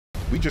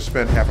We just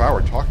spent half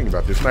hour talking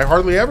about this, and I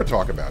hardly ever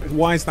talk about it.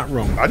 Why is that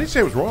wrong? I didn't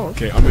say it was wrong.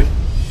 Okay, I mean...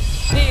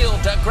 Neil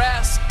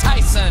deGrasse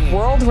Tyson.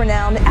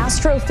 World-renowned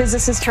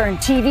astrophysicist turned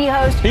TV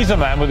host. He's a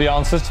man with the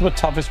answers to the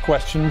toughest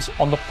questions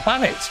on the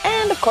planet.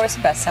 And, of course,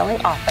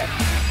 best-selling author.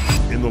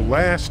 In the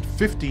last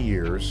 50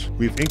 years,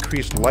 we've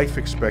increased life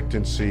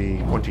expectancy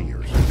 20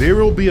 years. There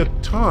will be a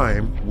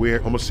time where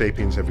Homo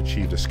sapiens have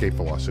achieved escape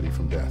velocity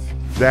from death.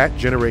 That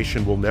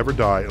generation will never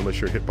die unless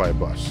you're hit by a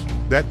bus.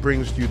 That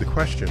brings you the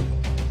question,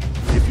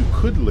 if you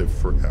could live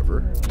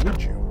forever,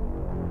 would you?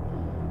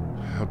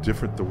 How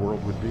different the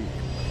world would be.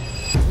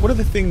 What are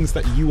the things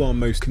that you are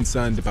most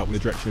concerned about with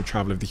the direction of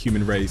travel of the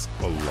human race?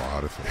 A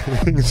lot of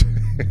things.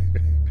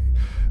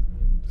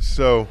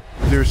 So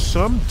there's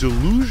some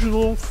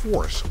delusional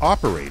force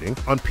operating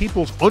on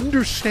people's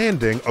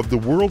understanding of the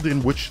world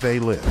in which they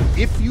live.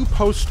 If you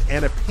post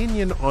an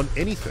opinion on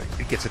anything,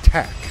 it gets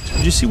attacked.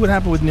 Did you see what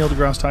happened with Neil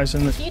deGrasse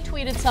Tyson? He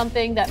tweeted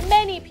something that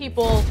many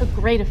people took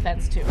great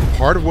offense to.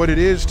 Part of what it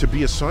is to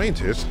be a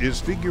scientist is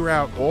figure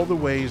out all the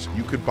ways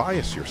you could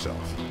bias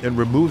yourself and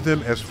remove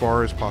them as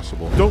far as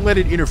possible. Don't let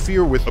it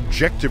interfere with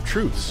objective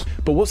truths.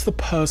 But what's the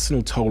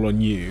personal toll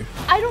on you?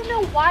 I don't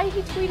know why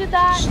he tweeted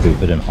that.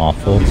 Stupid and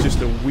awful. He's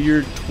just a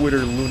weird Twitter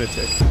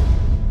lunatic.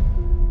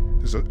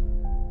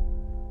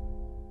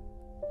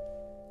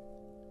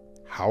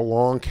 How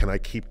long can I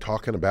keep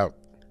talking about